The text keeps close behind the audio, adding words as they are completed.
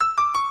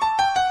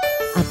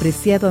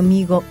Apreciado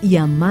amigo y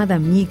amada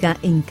amiga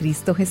en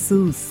Cristo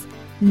Jesús,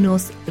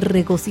 nos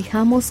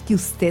regocijamos que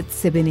usted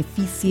se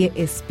beneficie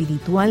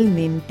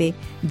espiritualmente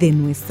de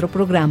nuestro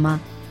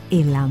programa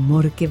El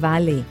Amor que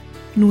Vale.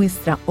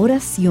 Nuestra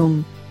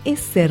oración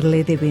es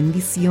serle de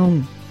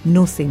bendición.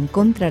 Nos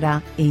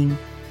encontrará en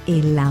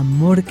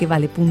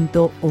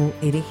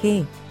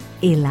elamorquevale.org,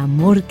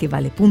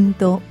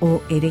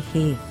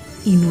 elamorquevale.org,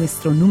 y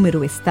nuestro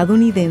número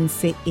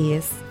estadounidense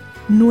es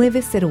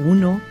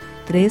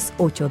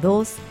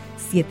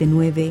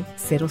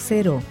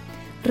 901-382-7900.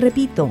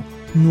 Repito,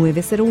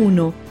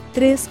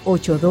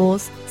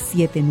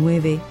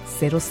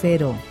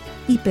 901-382-7900.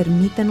 Y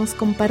permítanos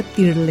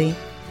compartirle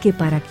que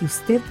para que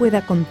usted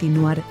pueda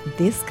continuar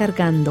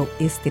descargando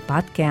este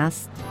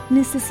podcast,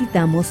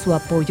 necesitamos su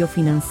apoyo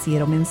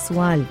financiero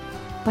mensual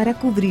para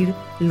cubrir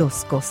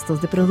los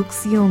costos de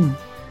producción.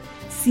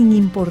 Sin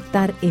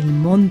importar el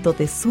monto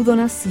de su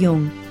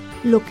donación,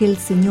 lo que el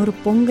Señor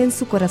ponga en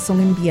su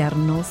corazón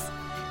enviarnos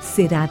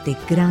será de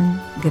gran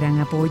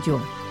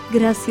apoyo.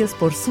 Gracias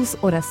por sus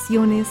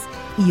oraciones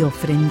y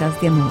ofrendas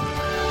de amor.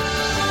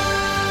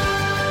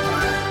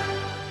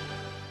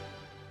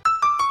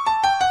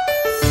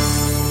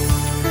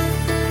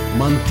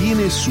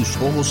 ¿Mantiene sus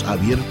ojos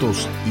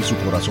abiertos y su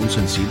corazón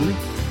sensible?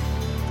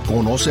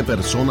 ¿Conoce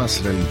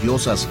personas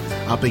religiosas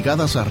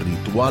apegadas a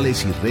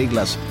rituales y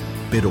reglas,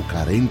 pero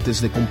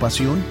carentes de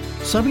compasión?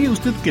 ¿Sabía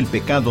usted que el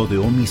pecado de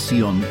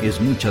omisión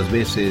es muchas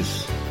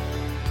veces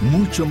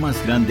mucho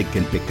más grande que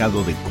el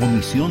pecado de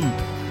comisión?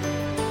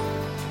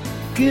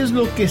 ¿Qué es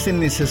lo que se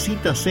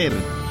necesita hacer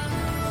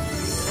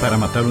para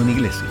matar una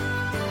iglesia?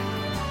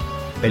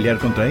 ¿Pelear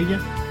contra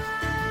ella?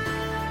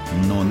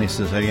 No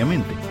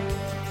necesariamente.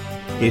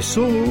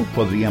 Eso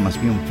podría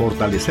más bien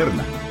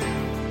fortalecerla.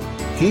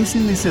 ¿Qué se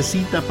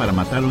necesita para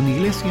matar una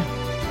iglesia?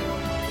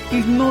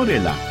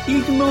 Ignórela.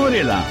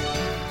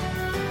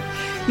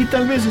 Y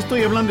tal vez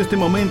estoy hablando este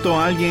momento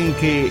a alguien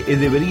que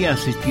debería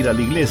asistir a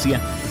la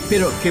iglesia,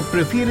 pero que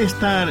prefiere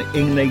estar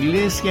en la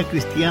iglesia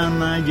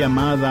cristiana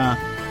llamada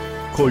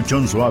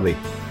colchón suave.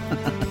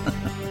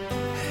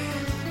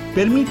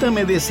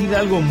 Permítame decir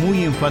algo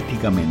muy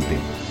enfáticamente.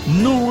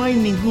 No hay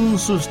ningún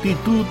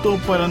sustituto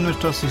para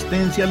nuestra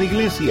asistencia a la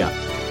iglesia.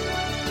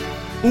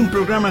 Un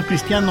programa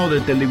cristiano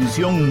de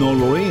televisión no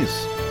lo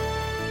es.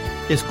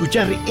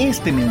 Escuchar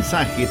este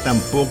mensaje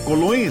tampoco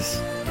lo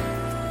es.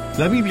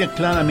 La Biblia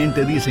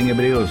claramente dice en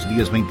Hebreos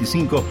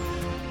 10:25,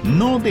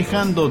 no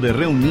dejando de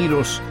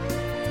reuniros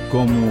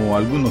como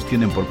algunos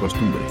tienen por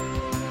costumbre.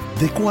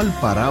 ¿De cuál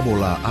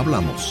parábola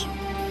hablamos?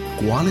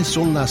 ¿Cuáles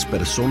son las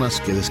personas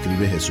que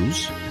describe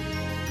Jesús?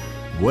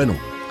 Bueno,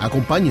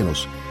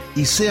 acompáñenos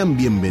y sean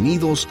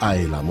bienvenidos a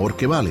El Amor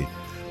que Vale,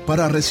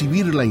 para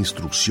recibir la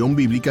instrucción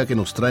bíblica que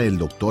nos trae el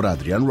Dr.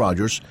 Adrian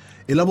Rogers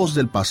en la voz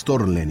del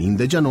pastor Lenín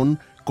de Llanón,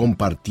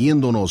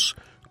 compartiéndonos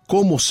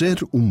cómo ser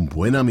un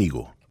buen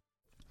amigo.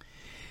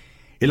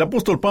 El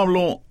apóstol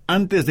Pablo,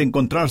 antes de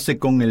encontrarse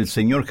con el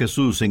Señor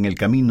Jesús en el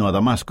camino a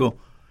Damasco,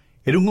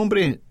 era un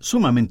hombre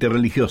sumamente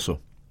religioso.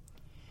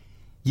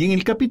 Y en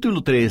el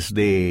capítulo 3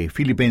 de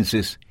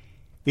Filipenses,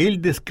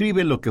 él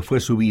describe lo que fue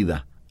su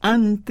vida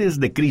antes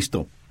de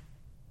Cristo.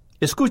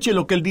 Escuche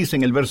lo que él dice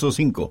en el verso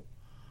 5.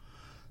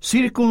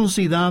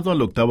 Circuncidado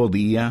al 8º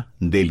día,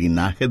 del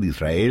linaje de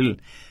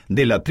Israel,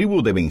 de la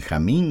tribu de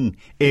Benjamín,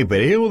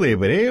 hebreo de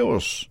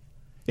hebreos,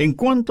 en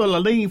cuanto a la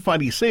ley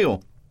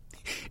fariseo.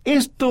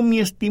 Esto, mi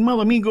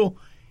estimado amigo,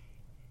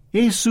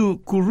 es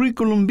su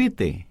currículum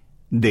vitae,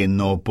 de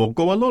no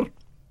poco valor.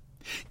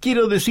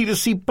 Quiero decir,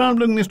 si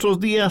Pablo en nuestros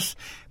días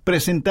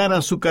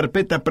presentara su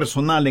carpeta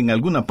personal en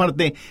alguna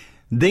parte,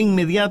 de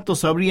inmediato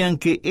sabrían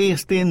que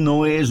este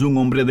no es un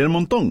hombre del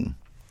montón.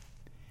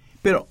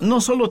 Pero no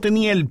solo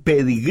tenía el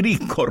pedigrí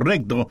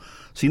correcto,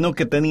 sino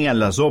que tenía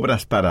las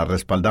obras para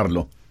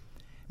respaldarlo.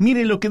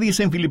 Mire lo que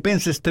dice en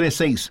Filipenses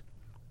 3:6.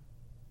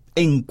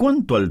 En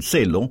cuanto al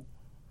celo,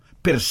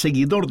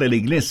 perseguidor de la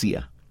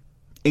iglesia,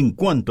 en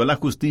cuanto a la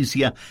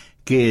justicia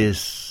que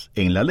es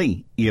en la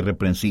ley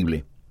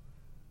irreprensible.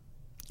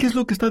 ¿Qué es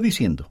lo que está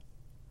diciendo?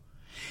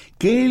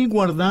 Que él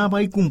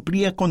guardaba y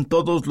cumplía con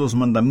todos los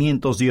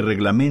mandamientos y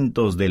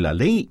reglamentos de la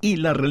ley y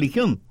la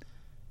religión.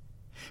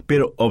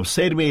 Pero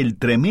observe el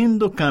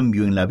tremendo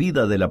cambio en la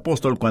vida del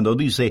apóstol cuando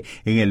dice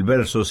en el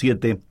verso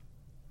 7,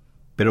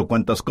 pero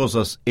cuantas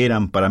cosas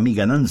eran para mi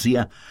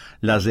ganancia,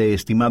 las he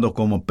estimado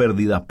como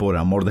pérdida por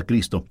amor de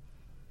Cristo.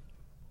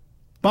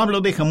 Pablo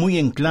deja muy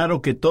en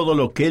claro que todo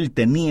lo que él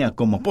tenía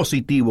como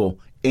positivo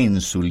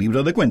en su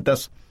libro de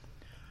cuentas,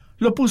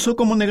 lo puso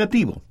como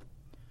negativo.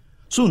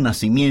 Su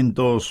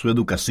nacimiento, su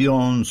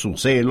educación, su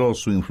celo,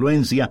 su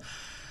influencia,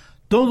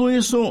 todo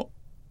eso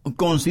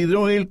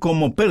consideró él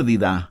como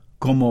pérdida,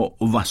 como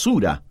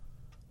basura,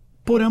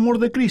 por amor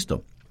de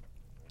Cristo.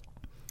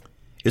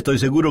 Estoy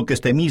seguro que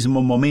este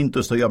mismo momento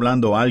estoy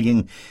hablando a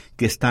alguien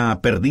que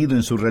está perdido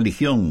en su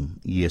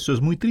religión, y eso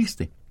es muy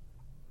triste.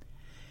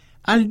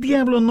 Al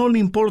diablo no le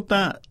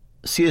importa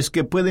si es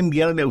que puede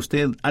enviarle a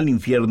usted al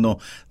infierno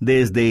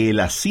desde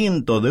el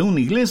asiento de una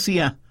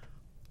iglesia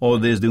o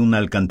desde una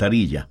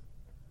alcantarilla.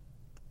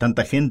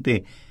 Tanta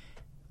gente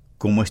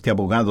como este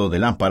abogado de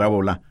la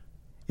parábola,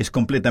 es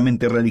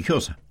completamente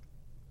religiosa,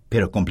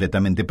 pero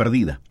completamente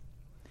perdida.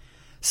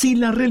 Si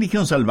la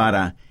religión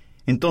salvara,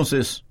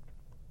 entonces,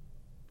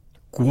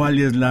 ¿cuál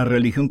es la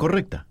religión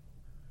correcta?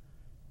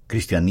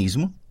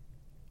 ¿Cristianismo?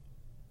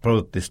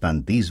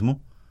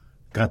 ¿Protestantismo?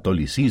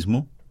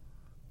 ¿Catolicismo?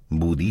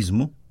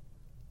 ¿Budismo?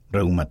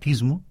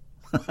 ¿Reumatismo?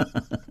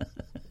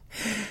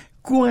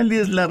 ¿Cuál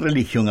es la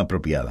religión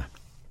apropiada?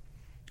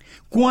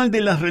 ¿Cuál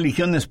de las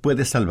religiones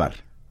puede salvar?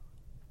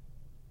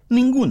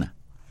 Ninguna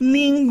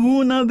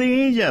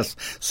de ellas.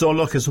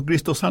 Solo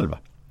Jesucristo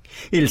salva.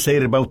 El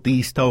ser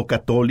bautista o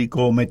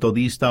católico o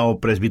metodista o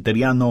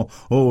presbiteriano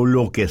o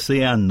lo que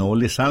sea no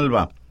le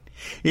salva.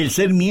 El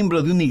ser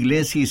miembro de una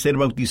iglesia y ser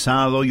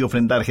bautizado y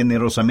ofrendar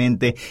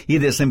generosamente y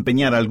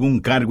desempeñar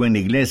algún cargo en la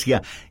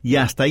iglesia y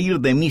hasta ir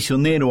de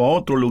misionero a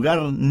otro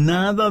lugar,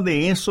 nada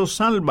de eso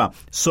salva.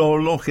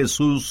 Solo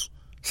Jesús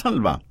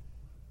salva.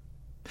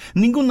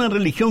 Ninguna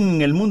religión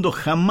en el mundo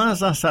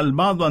jamás ha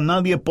salvado a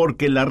nadie,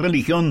 porque la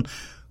religión,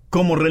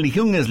 como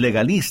religión, es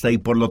legalista y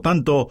por lo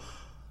tanto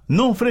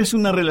no ofrece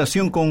una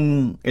relación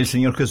con el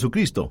Señor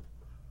Jesucristo,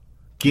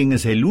 quien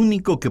es el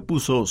único que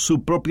puso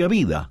su propia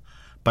vida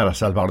para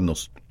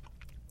salvarnos.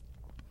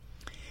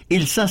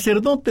 El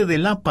sacerdote de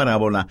la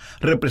parábola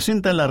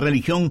representa la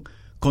religión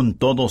con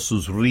todos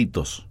sus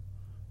ritos.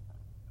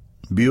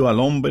 ¿Vio al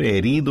hombre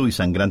herido y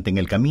sangrante en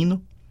el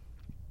camino?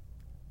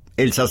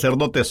 El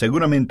sacerdote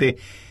seguramente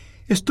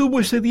estuvo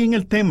ese día en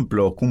el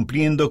templo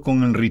cumpliendo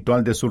con el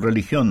ritual de su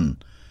religión,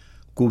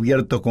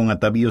 cubierto con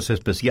atavíos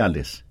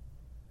especiales.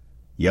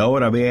 Y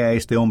ahora ve a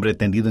este hombre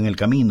tendido en el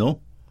camino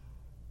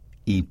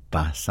y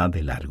pasa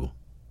de largo.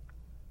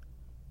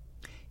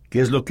 ¿Qué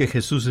es lo que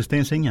Jesús está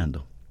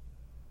enseñando?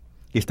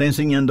 Está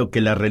enseñando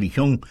que la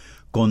religión,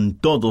 con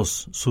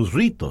todos sus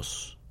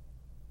ritos,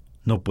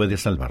 no puede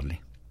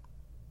salvarle.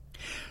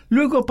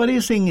 Luego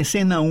aparece en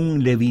escena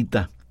un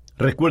levita.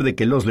 Recuerde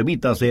que los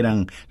levitas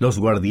eran los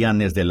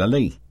guardianes de la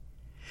ley.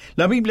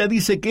 La Biblia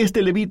dice que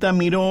este levita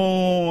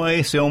miró a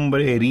ese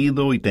hombre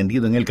herido y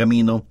tendido en el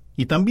camino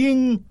y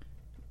también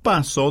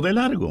pasó de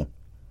largo.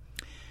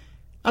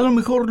 A lo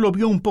mejor lo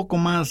vio un poco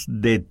más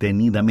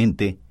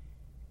detenidamente,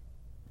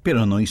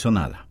 pero no hizo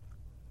nada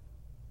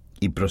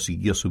y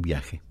prosiguió su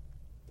viaje.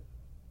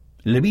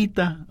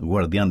 Levita,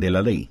 guardián de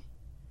la ley.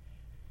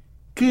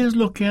 ¿Qué es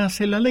lo que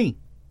hace la ley?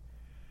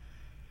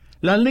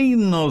 La ley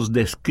nos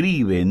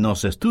describe,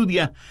 nos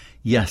estudia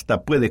y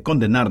hasta puede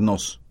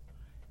condenarnos,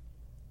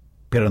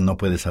 pero no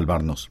puede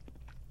salvarnos.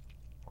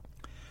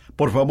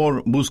 Por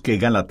favor, busque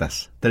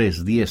Gálatas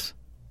 3:10.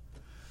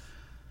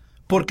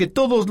 Porque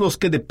todos los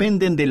que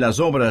dependen de las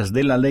obras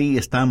de la ley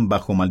están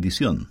bajo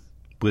maldición,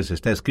 pues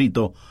está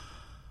escrito: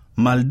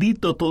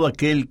 maldito todo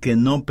aquel que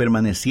no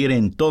permaneciere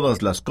en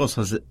todas las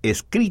cosas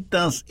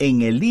escritas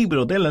en el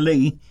libro de la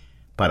ley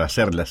para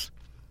hacerlas.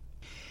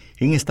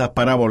 En esta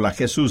parábola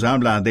Jesús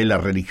habla de la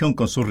religión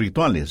con sus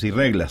rituales y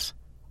reglas.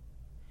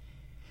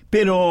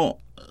 Pero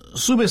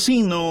su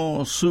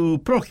vecino,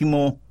 su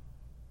prójimo,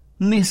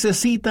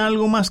 necesita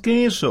algo más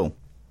que eso.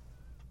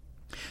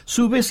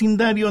 Su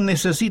vecindario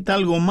necesita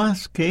algo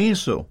más que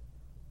eso.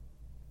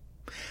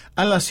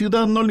 A la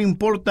ciudad no le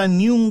importa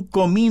ni un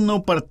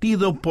comino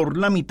partido por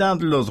la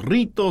mitad los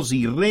ritos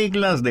y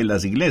reglas de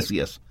las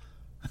iglesias.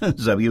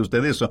 ¿Sabía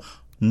usted eso?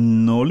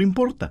 No le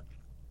importa.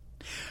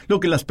 Lo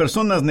que las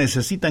personas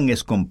necesitan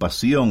es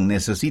compasión,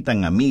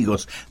 necesitan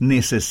amigos,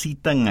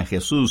 necesitan a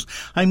Jesús.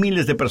 Hay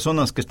miles de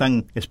personas que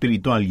están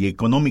espiritual y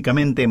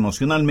económicamente,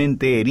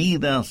 emocionalmente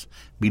heridas,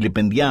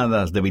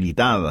 vilipendiadas,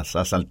 debilitadas,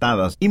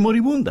 asaltadas y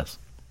moribundas.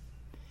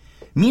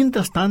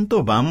 Mientras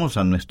tanto, vamos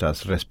a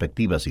nuestras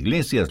respectivas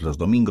iglesias los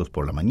domingos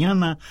por la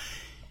mañana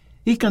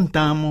y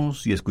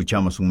cantamos y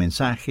escuchamos un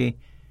mensaje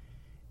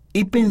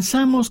y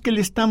pensamos que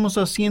le estamos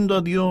haciendo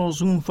a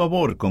Dios un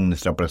favor con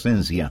nuestra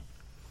presencia.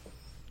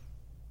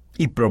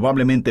 Y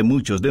probablemente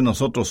muchos de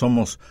nosotros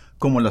somos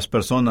como las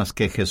personas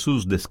que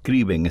Jesús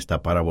describe en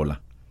esta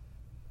parábola.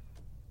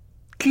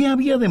 ¿Qué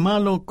había de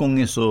malo con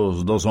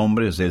esos dos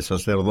hombres, el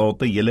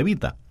sacerdote y el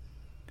levita?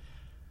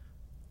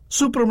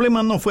 Su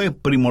problema no fue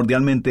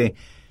primordialmente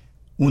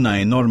una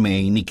enorme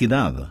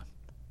iniquidad,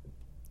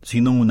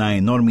 sino una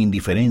enorme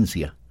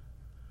indiferencia.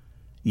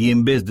 Y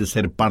en vez de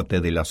ser parte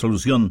de la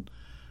solución,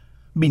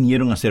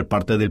 vinieron a ser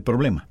parte del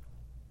problema.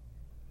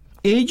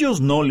 Ellos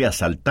no le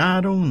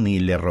asaltaron, ni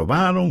le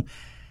robaron,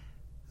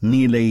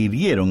 ni le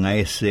hirieron a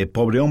ese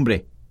pobre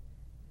hombre.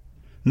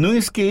 No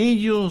es que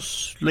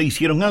ellos le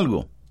hicieron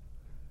algo.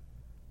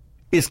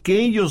 Es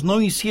que ellos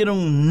no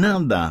hicieron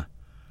nada.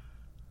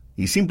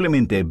 Y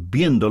simplemente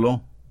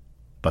viéndolo,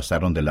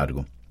 pasaron de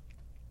largo.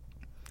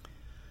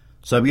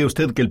 ¿Sabía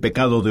usted que el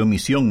pecado de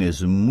omisión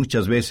es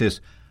muchas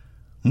veces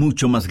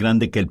mucho más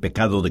grande que el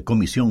pecado de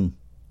comisión?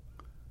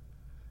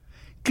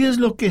 ¿Qué es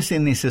lo que se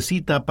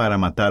necesita para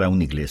matar a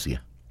una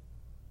iglesia?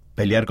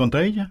 ¿Pelear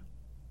contra ella?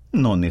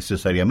 No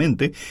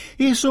necesariamente.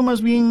 Eso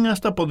más bien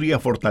hasta podría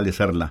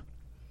fortalecerla.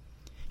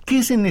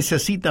 ¿Qué se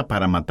necesita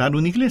para matar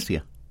una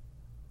iglesia?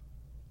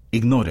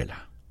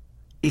 Ignórela.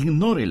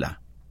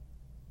 Ignórela.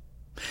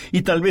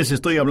 Y tal vez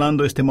estoy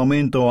hablando este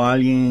momento a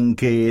alguien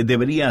que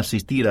debería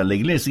asistir a la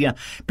iglesia,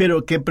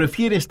 pero que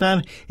prefiere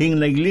estar en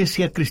la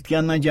iglesia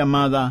cristiana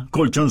llamada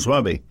Colchón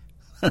Suave.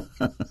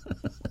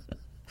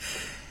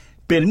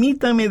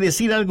 Permítame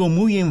decir algo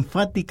muy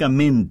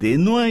enfáticamente: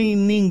 no hay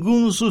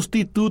ningún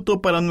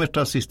sustituto para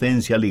nuestra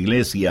asistencia a la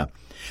iglesia.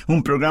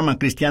 Un programa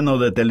cristiano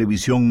de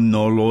televisión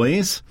no lo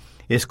es.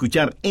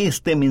 Escuchar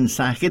este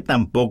mensaje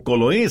tampoco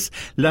lo es.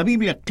 La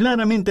Biblia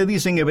claramente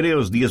dice en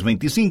Hebreos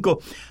 10:25,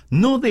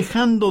 no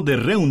dejando de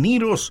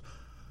reuniros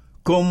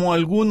como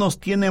algunos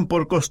tienen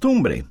por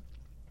costumbre.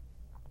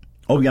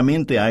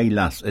 Obviamente hay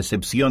las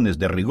excepciones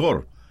de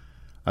rigor.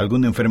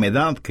 Alguna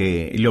enfermedad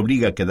que le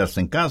obliga a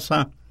quedarse en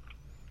casa,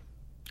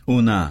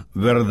 una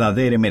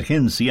verdadera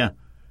emergencia.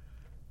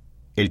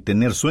 El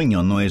tener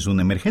sueño no es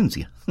una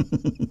emergencia.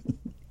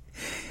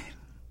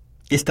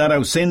 Estar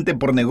ausente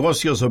por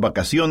negocios o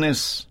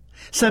vacaciones,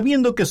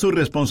 sabiendo que su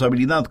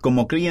responsabilidad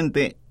como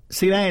creyente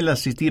será el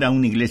asistir a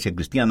una iglesia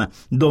cristiana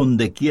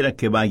donde quiera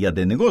que vaya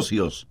de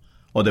negocios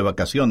o de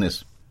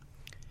vacaciones.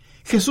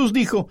 Jesús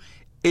dijo,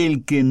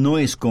 el que no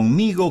es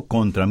conmigo,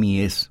 contra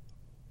mí es.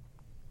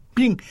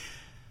 Bien,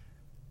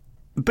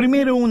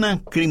 primero,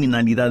 una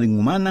criminalidad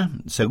inhumana.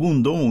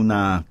 Segundo,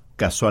 una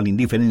casual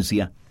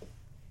indiferencia.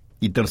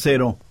 Y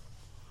tercero,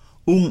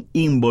 un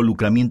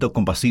involucramiento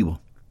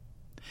compasivo.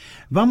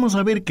 Vamos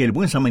a ver que el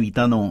buen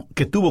samaritano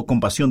que tuvo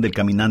compasión del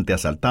caminante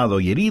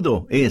asaltado y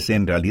herido es,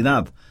 en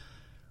realidad,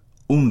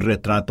 un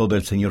retrato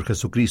del Señor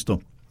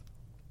Jesucristo.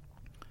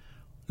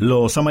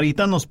 Los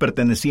samaritanos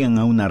pertenecían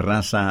a una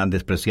raza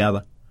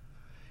despreciada.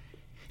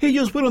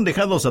 Ellos fueron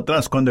dejados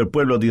atrás cuando el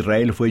pueblo de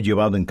Israel fue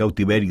llevado en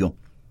cautiverio.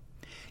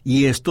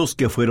 Y estos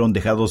que fueron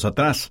dejados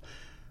atrás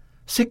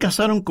se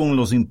casaron con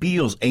los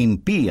impíos e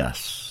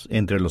impías,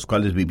 entre los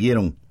cuales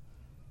vivieron.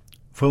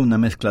 Fue una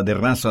mezcla de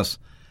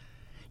razas,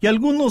 y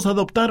algunos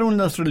adoptaron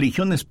las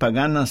religiones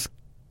paganas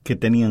que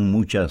tenían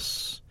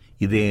muchas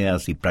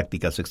ideas y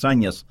prácticas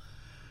extrañas.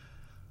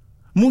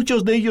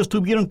 Muchos de ellos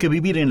tuvieron que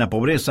vivir en la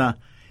pobreza,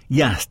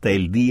 y hasta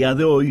el día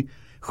de hoy,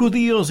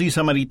 judíos y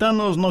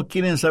samaritanos no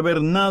quieren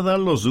saber nada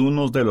los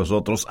unos de los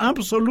otros,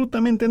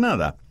 absolutamente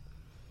nada.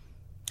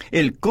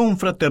 El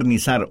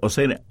confraternizar o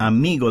ser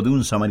amigo de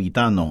un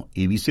samaritano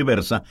y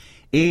viceversa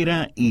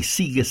era y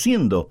sigue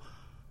siendo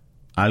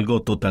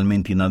algo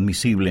totalmente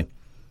inadmisible.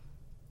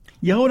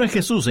 Y ahora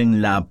Jesús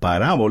en la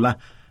parábola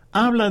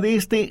habla de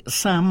este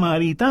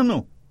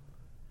samaritano,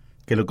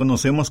 que lo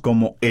conocemos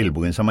como el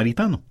buen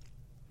samaritano.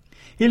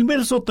 El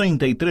verso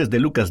 33 de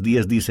Lucas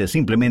 10 dice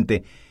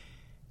simplemente,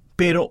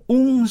 pero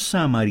un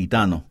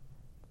samaritano.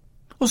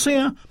 O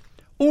sea,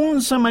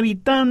 un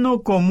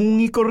samaritano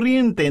común y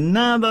corriente,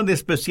 nada de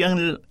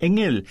especial en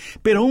él.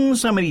 Pero un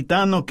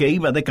samaritano que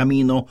iba de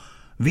camino,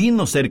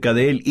 vino cerca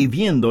de él y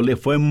viéndole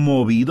fue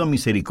movido a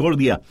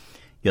misericordia.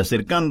 Y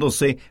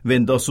acercándose,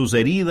 vendó sus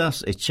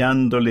heridas,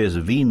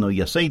 echándoles vino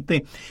y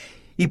aceite,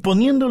 y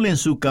poniéndole en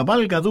su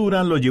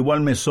cabalgadura, lo llevó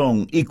al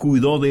mesón y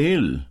cuidó de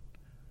él.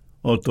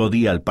 Otro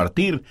día al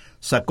partir,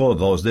 sacó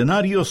 2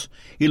 denarios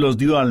y los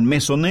dio al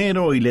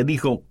mesonero y le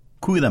dijo,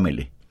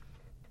 cuídamele,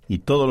 y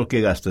todo lo que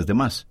gastes de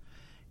más,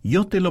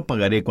 yo te lo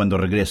pagaré cuando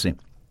regrese.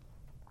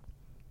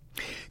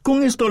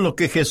 Con esto lo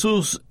que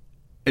Jesús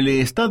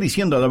le está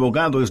diciendo al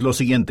abogado es lo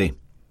siguiente: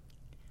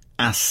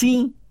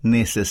 así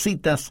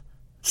necesitas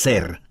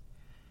ser.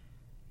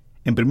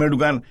 En primer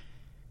lugar,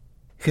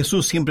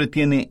 Jesús siempre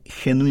tiene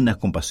genuina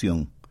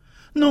compasión,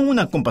 no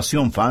una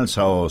compasión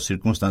falsa o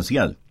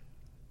circunstancial.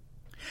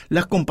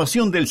 La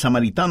compasión del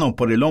samaritano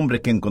por el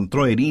hombre que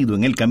encontró herido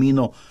en el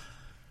camino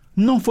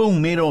no fue un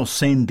mero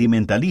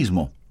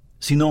sentimentalismo,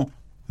 sino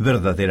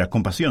verdadera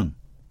compasión.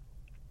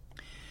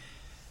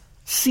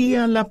 Si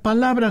a la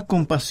palabra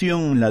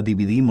compasión la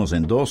dividimos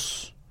en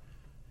 2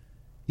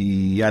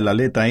 y a la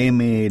letra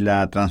M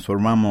la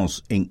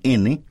transformamos en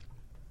N,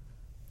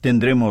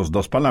 tendremos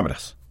 2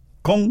 palabras,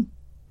 con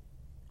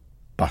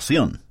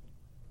pasión.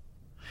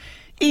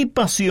 Y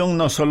pasión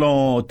no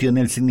solo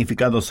tiene el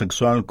significado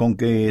sexual con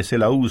que se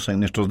la usa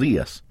en nuestros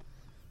días.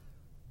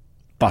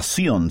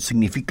 Pasión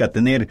significa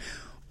tener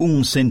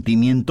un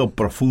sentimiento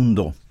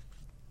profundo.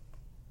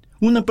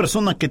 Una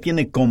persona que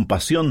tiene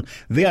compasión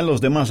ve a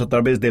los demás a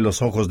través de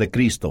los ojos de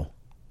Cristo.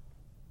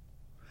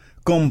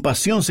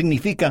 Compasión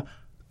significa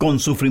con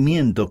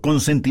sufrimiento, con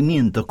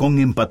sentimiento, con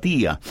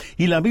empatía.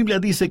 Y la Biblia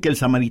dice que el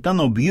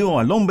samaritano vio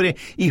al hombre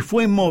y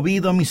fue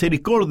movido a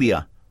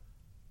misericordia,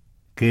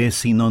 que es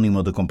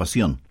sinónimo de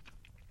compasión.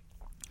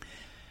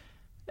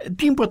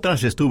 Tiempo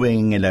atrás estuve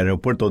en el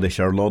aeropuerto de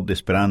Charlotte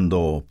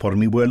esperando por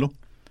mi vuelo.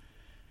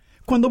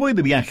 Cuando voy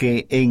de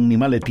viaje, en mi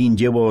maletín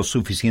llevo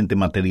suficiente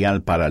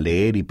material para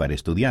leer y para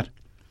estudiar.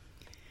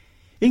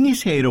 En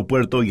ese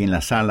aeropuerto y en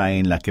la sala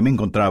en la que me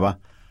encontraba,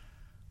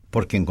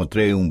 porque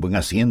encontré un buen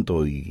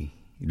asiento y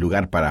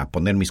lugar para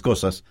poner mis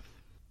cosas,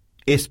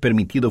 es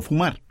permitido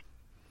fumar.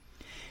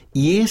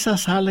 Y esa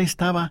sala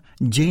estaba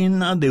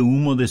llena de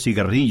humo de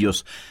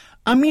cigarrillos.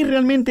 A mí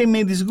realmente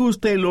me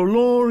disgusta el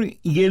olor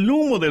y el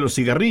humo de los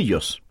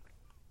cigarrillos.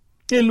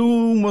 El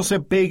humo se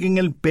pega en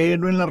el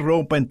pelo, en la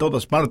ropa, en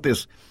todas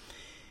partes.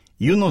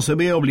 y uno se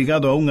ve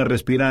obligado aún a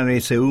respirar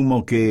ese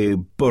humo que,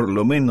 por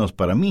lo menos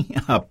para mí,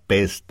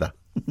 apesta.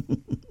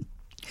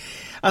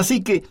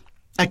 Así que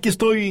aquí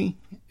estoy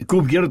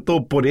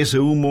cubierto por ese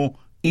humo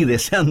y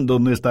deseando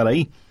no estar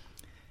ahí.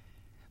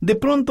 De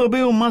pronto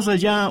veo más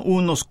allá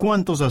unos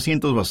cuantos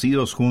asientos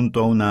vacíos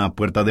junto a una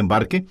puerta de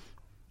embarque.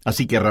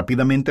 Así que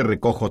rápidamente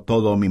recojo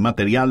todo mi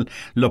material,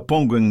 lo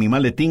pongo en mi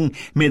maletín,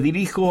 me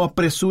dirijo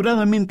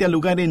apresuradamente al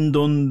lugar en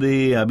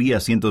donde había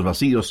asientos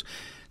vacíos.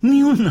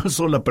 Ni una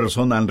sola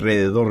persona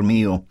alrededor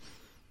mío.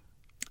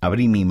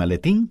 Abrí mi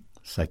maletín,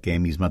 saqué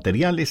mis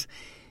materiales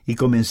y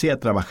comencé a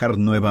trabajar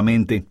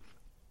nuevamente.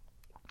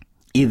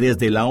 Y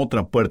desde la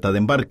otra puerta de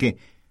embarque,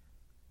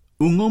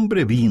 un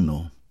hombre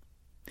vino.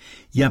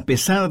 Y a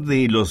pesar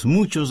de los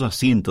muchos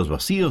asientos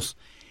vacíos,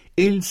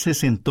 él se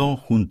sentó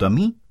junto a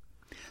mí,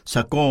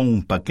 sacó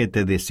un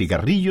paquete de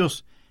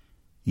cigarrillos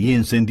y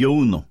encendió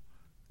uno,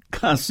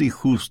 casi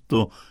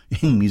justo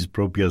en mis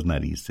propias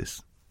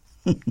narices.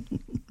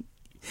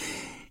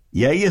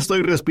 Y ahí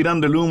estoy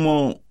respirando el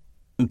humo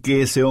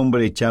que ese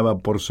hombre echaba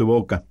por su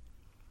boca.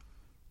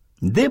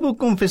 Debo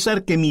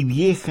confesar que mi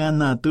vieja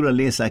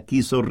naturaleza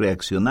quiso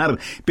reaccionar,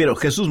 pero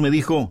Jesús me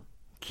dijo: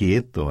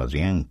 quieto,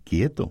 Adrián,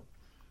 quieto.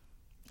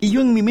 Y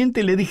yo en mi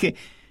mente le dije: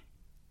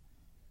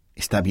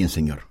 está bien,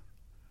 Señor.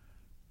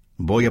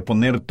 Voy a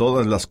poner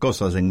todas las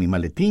cosas en mi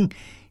maletín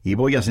y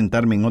voy a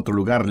sentarme en otro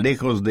lugar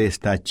lejos de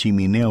esta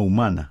chimenea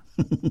humana.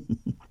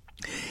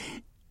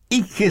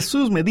 Y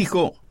Jesús me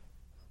dijo: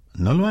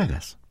 no lo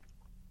hagas.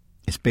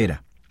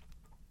 Espera.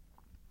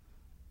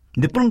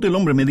 De pronto el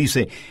hombre me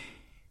dice: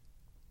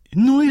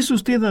 ¿no es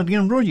usted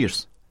Adrián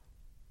Rogers?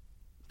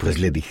 Pues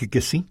le dije que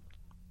sí.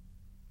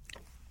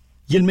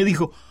 Y él me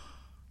dijo: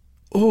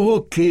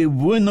 oh, qué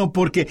bueno,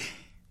 porque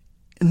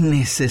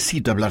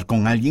necesito hablar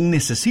con alguien,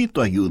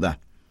 necesito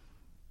ayuda.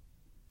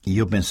 Y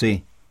yo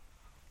pensé: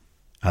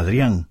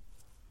 Adrián,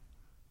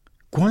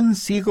 ¿cuán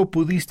ciego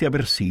pudiste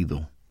haber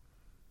sido?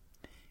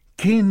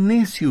 ¿Qué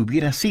necio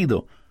hubiera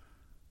sido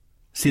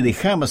si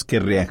dejabas que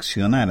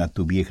reaccionara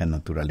tu vieja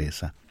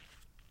naturaleza?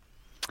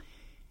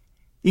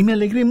 Y me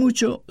alegré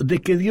mucho de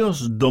que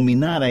Dios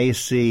dominara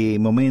ese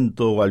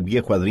momento al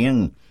viejo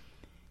Adrián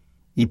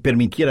y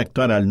permitiera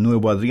actuar al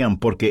nuevo Adrián,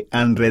 porque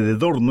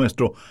alrededor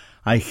nuestro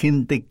hay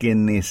gente que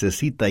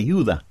necesita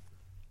ayuda,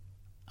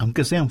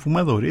 aunque sean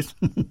fumadores.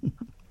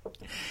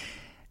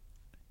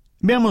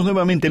 Veamos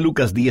nuevamente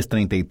Lucas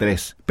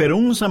 10:33. Pero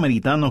un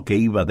samaritano que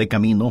iba de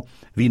camino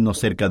vino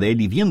cerca de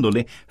él y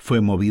viéndole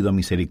fue movido a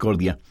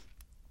misericordia.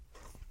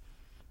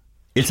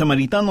 El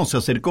samaritano se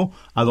acercó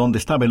a donde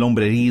estaba el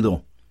hombre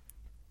herido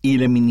y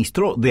le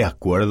ministró de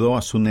acuerdo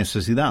a su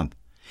necesidad.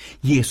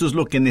 Y eso es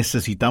lo que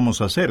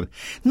necesitamos hacer.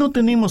 No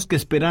tenemos que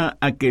esperar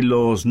a que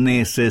los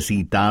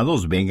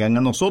necesitados vengan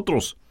a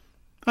nosotros.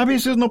 A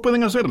veces no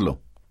pueden hacerlo.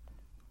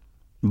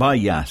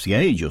 Vaya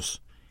hacia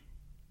ellos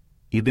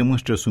y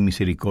demuestre su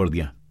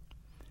misericordia.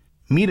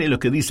 Mire lo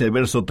que dice el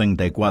verso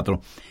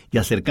 34. Y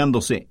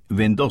acercándose,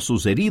 vendó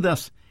sus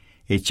heridas,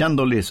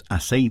 echándoles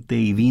aceite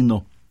y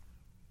vino.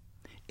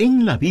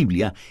 En la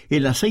Biblia,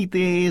 el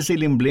aceite es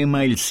el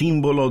emblema, el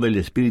símbolo del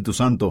Espíritu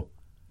Santo.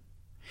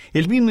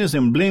 El vino es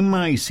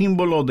emblema y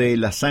símbolo de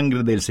la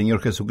sangre del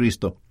Señor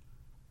Jesucristo.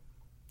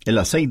 El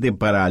aceite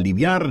para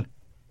aliviar,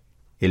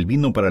 el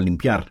vino para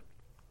limpiar.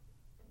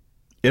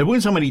 El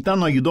buen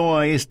samaritano ayudó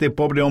a este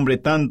pobre hombre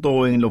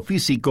tanto en lo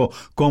físico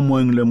como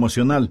en lo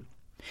emocional,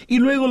 y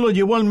luego lo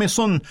llevó al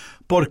mesón,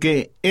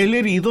 porque el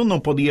herido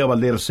no podía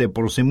valerse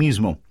por sí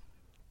mismo.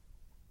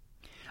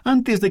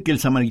 Antes de que el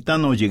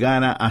samaritano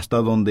llegara hasta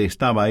donde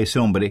estaba ese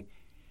hombre,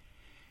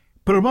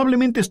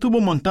 probablemente estuvo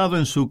montado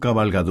en su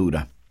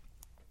cabalgadura.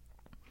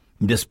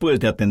 Después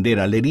de atender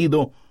al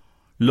herido,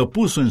 lo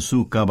puso en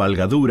su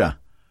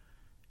cabalgadura,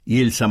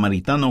 y el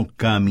samaritano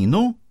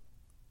caminó,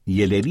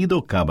 y el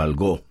herido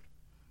cabalgó.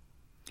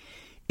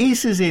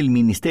 Ese es el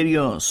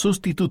ministerio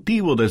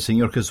sustitutivo del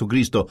Señor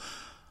Jesucristo.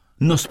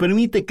 Nos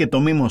permite que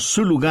tomemos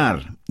su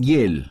lugar, y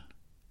Él,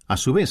 a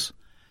su vez,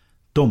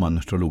 toma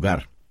nuestro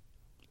lugar.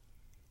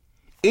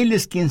 Él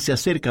es quien se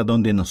acerca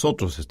donde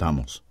nosotros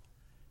estamos.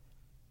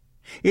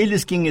 Él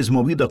es quien es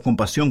movido a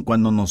compasión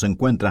cuando nos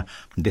encuentra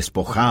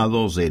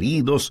despojados,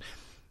 heridos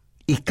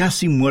y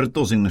casi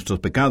muertos en nuestros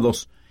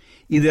pecados,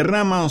 y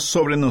derrama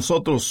sobre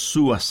nosotros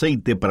su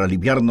aceite para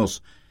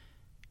aliviarnos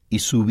y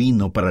su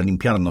vino para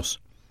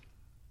limpiarnos.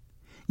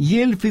 Y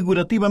Él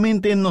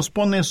figurativamente nos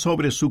pone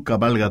sobre su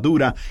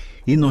cabalgadura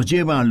y nos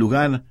lleva al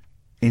lugar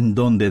en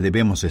donde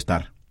debemos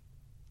estar.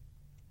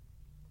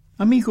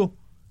 Amigo,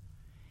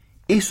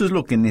 eso es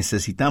lo que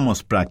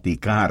necesitamos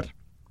practicar.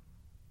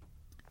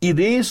 Y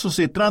de eso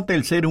se trata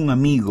el ser un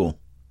amigo.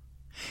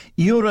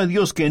 Y oro a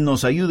Dios que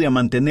nos ayude a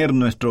mantener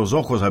nuestros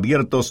ojos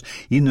abiertos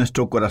y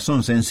nuestro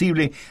corazón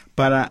sensible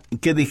para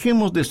que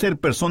dejemos de ser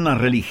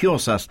personas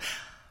religiosas,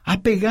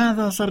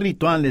 apegadas a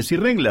rituales y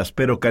reglas,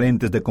 pero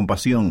carentes de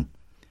compasión.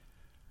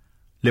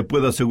 Le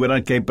puedo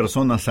asegurar que hay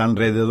personas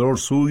alrededor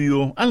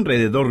suyo,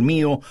 alrededor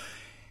mío,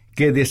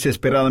 que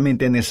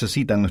desesperadamente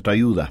necesitan nuestra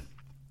ayuda.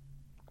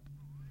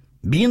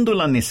 Viendo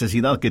la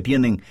necesidad que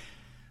tienen,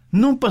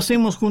 No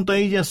pasemos junto a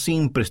ellas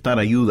sin prestar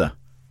ayuda,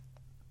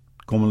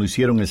 como lo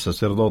hicieron el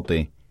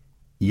sacerdote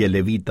y el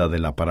levita de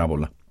la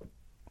parábola.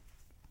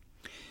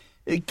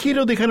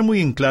 Quiero dejar muy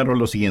en claro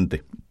lo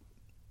siguiente.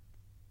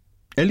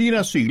 El ir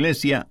a su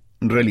iglesia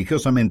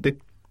religiosamente,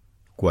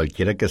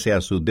 cualquiera que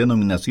sea su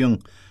denominación,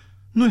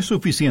 no es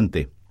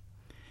suficiente.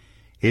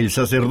 El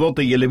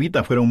sacerdote y el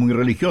levita fueron muy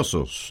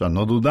religiosos, a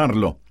no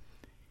dudarlo.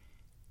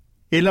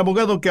 El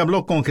abogado que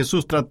habló con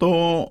Jesús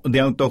trató de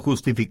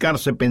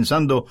autojustificarse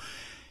pensando: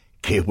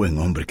 ¡qué buen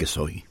hombre que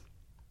soy!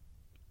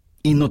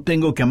 Y no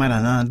tengo que amar a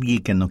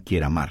nadie que no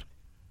quiera amar.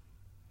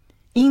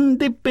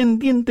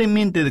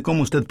 Independientemente de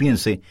cómo usted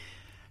piense,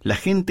 la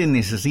gente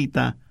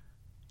necesita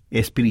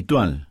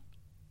espiritual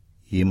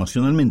y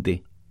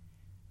emocionalmente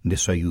de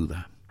su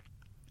ayuda.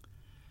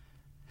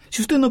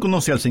 Si usted no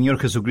conoce al Señor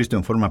Jesucristo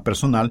en forma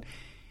personal,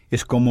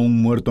 es como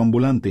un muerto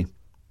ambulante,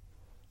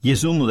 y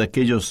es uno de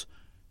aquellos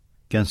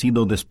que han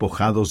sido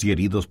despojados y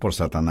heridos por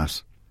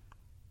Satanás.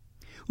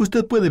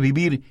 Usted puede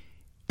vivir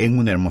en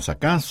una hermosa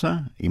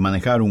casa y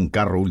manejar un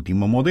carro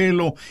último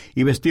modelo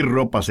y vestir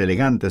ropas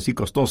elegantes y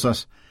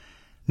costosas.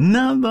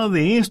 Nada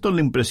de esto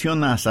le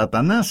impresiona a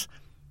Satanás,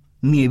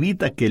 ni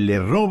evita que le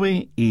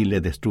robe y le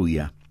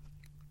destruya.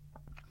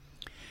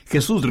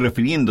 Jesús,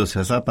 refiriéndose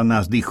a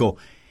Satanás, dijo: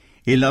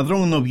 el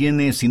ladrón no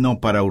viene sino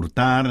para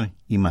hurtar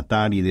y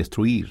matar y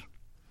destruir.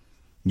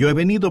 Yo he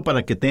venido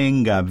para que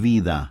tenga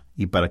vida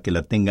y para que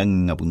la tengan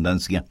en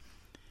abundancia.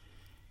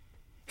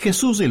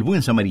 Jesús, el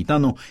buen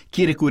samaritano,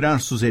 quiere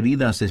curar sus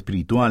heridas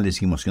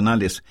espirituales y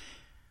emocionales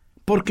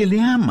porque le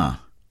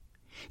ama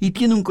y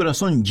tiene un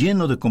corazón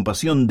lleno de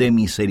compasión, de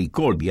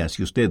misericordia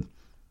hacia usted.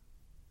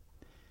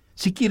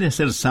 Si quiere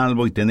ser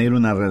salvo y tener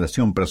una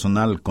relación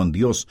personal con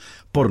Dios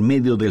por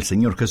medio del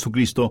Señor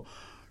Jesucristo,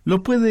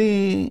 lo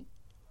puede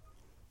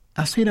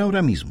hacer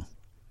ahora mismo.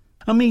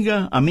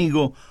 Amiga,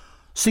 amigo,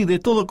 si de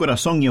todo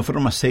corazón y en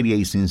forma seria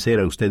y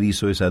sincera usted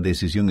hizo esa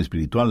decisión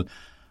espiritual,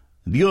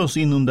 Dios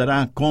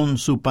inundará con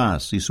su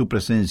paz y su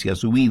presencia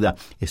su vida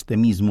este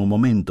mismo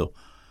momento.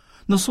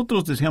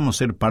 Nosotros deseamos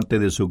ser parte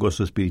de su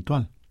gozo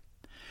espiritual.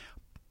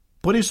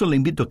 Por eso le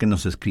invito a que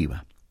nos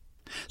escriba.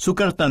 Su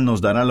carta nos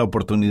dará la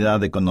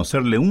oportunidad de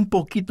conocerle un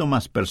poquito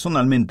más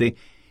personalmente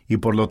y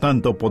por lo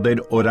tanto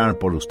poder orar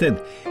por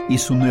usted y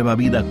su nueva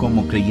vida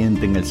como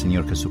creyente en el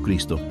Señor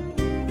Jesucristo.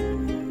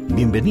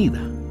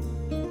 Bienvenida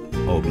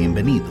o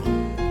bienvenido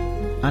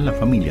a la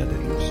familia de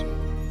Dios.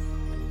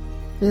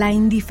 La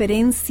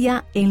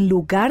indiferencia, en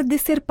lugar de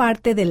ser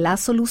parte de la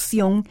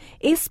solución,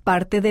 es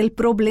parte del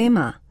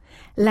problema.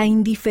 La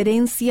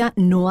indiferencia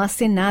no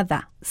hace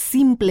nada,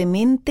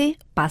 simplemente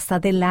pasa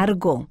de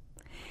largo.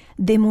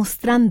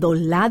 Demostrando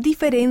la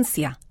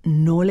diferencia,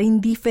 no la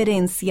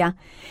indiferencia,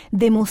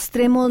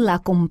 demostremos la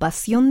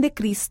compasión de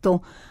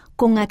Cristo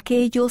con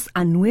aquellos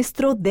a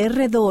nuestro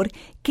derredor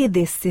que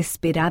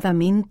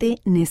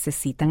desesperadamente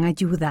necesitan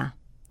ayuda.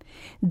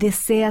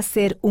 ¿Desea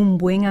ser un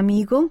buen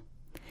amigo?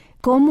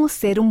 Cómo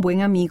ser un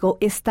buen amigo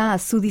está a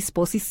su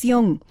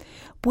disposición.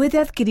 Puede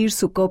adquirir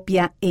su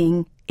copia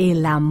en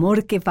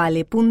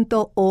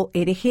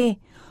elamorquevale.org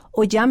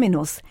o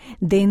llámenos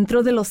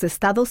dentro de los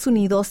Estados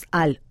Unidos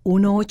al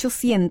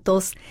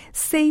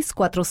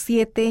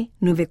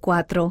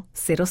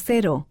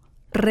 1-800-647-9400.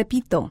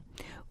 Repito,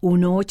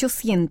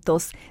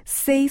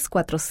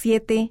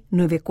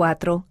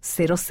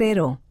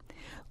 1-800-647-9400.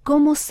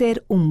 Cómo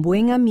ser un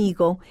buen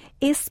amigo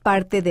es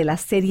parte de la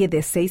serie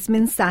de 6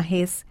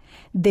 mensajes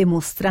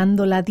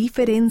demostrando la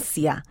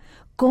diferencia,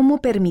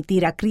 cómo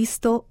permitir a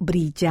Cristo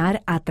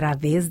brillar a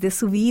través de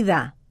su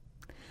vida.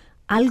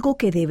 Algo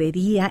que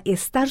debería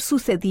estar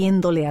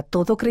sucediéndole a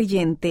todo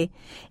creyente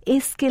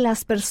es que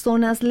las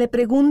personas le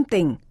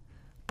pregunten: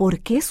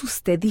 ¿por qué es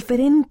usted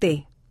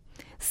diferente?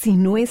 Si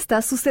no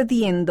está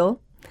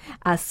sucediendo,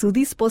 a su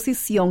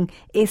disposición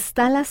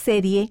está la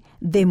serie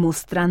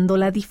Demostrando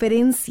la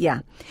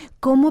Diferencia,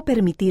 cómo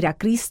permitir a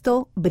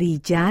Cristo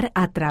brillar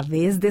a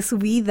través de su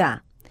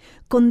vida.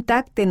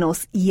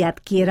 Contáctenos y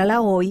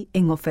adquiérala hoy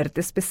en oferta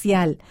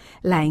especial.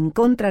 La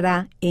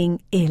encontrará en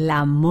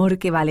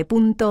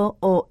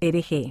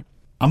elamorquevale.org.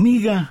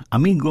 Amiga,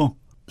 amigo,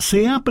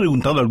 ¿se ha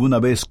preguntado alguna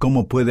vez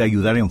cómo puede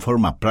ayudar en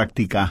forma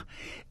práctica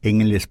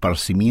en el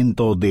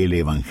esparcimiento del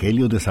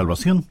Evangelio de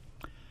Salvación?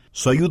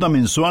 Su ayuda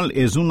mensual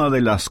es una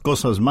de las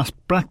cosas más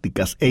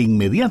prácticas e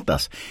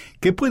inmediatas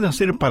que puede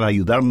hacer para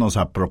ayudarnos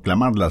a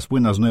proclamar las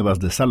buenas nuevas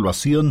de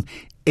salvación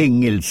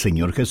en el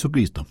Señor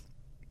Jesucristo.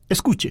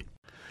 Escuche.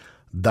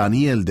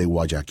 Daniel de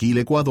Guayaquil,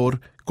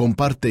 Ecuador,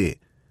 comparte: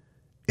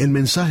 el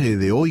mensaje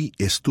de hoy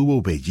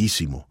estuvo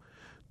bellísimo.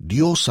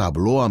 Dios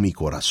habló a mi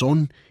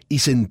corazón y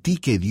sentí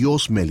que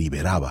Dios me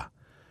liberaba.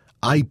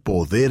 Hay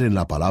poder en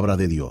la palabra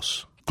de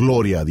Dios.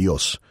 Gloria a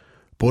Dios.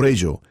 Por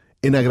ello,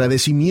 en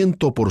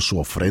agradecimiento por su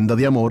ofrenda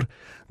de amor,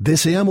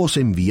 deseamos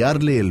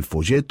enviarle el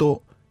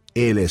folleto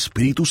El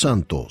Espíritu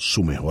Santo,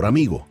 su mejor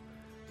amigo.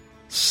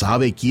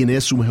 ¿Sabe quién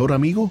es su mejor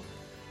amigo?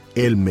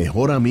 El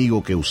mejor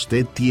amigo que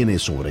usted tiene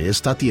sobre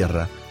esta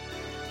tierra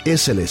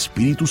es el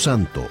Espíritu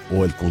Santo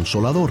o el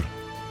Consolador.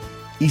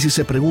 Y si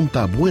se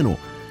pregunta, bueno,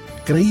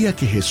 Creía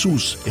que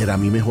Jesús era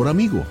mi mejor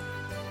amigo.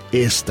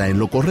 Está en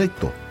lo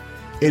correcto.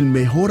 El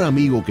mejor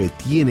amigo que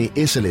tiene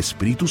es el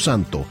Espíritu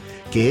Santo,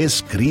 que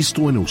es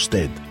Cristo en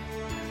usted.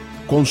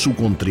 Con su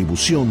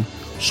contribución,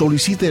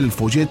 solicite el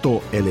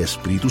folleto El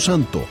Espíritu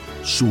Santo,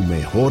 su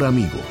mejor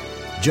amigo.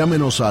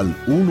 Llámenos al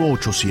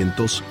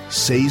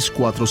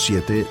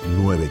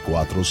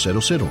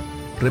 1-800-647-9400.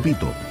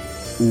 Repito,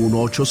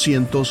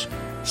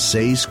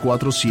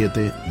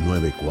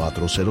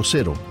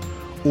 1-800-647-9400.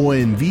 O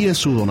envíe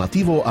su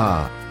donativo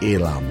a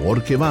El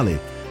Amor que Vale,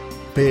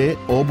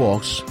 P.O.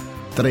 Box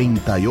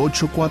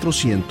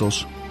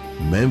 38400,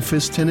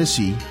 Memphis,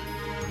 Tennessee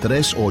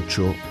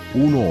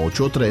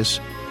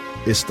 38183,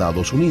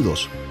 Estados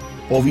Unidos.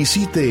 O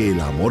visite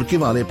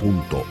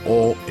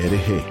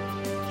elamorquevale.org.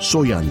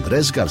 Soy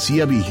Andrés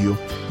García Vigio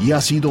y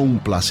ha sido un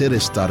placer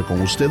estar con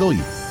usted hoy.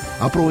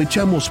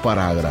 Aprovechamos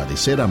para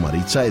agradecer a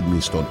Maritza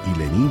Edmiston y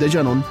Lenín de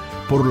Llanón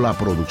por la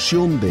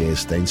producción de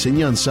esta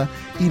enseñanza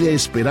y le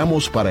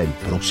esperamos para el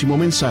próximo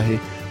mensaje,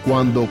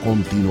 cuando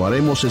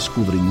continuaremos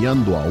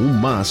escudriñando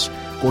aún más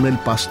con el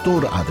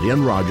pastor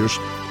Adrián Rogers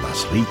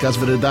las ricas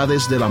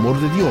verdades del amor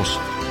de Dios,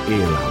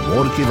 el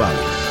amor que vale.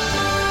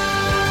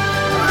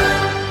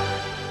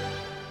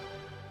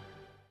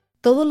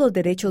 Todos los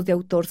derechos de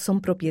autor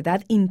son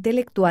propiedad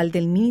intelectual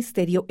del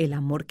Ministerio El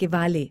Amor que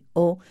Vale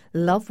o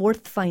Love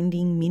Worth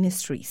Finding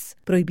Ministries.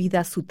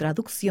 Prohibida su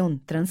traducción,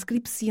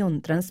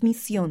 transcripción,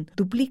 transmisión,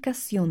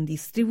 duplicación,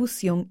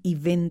 distribución y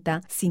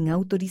venta sin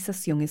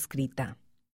autorización escrita.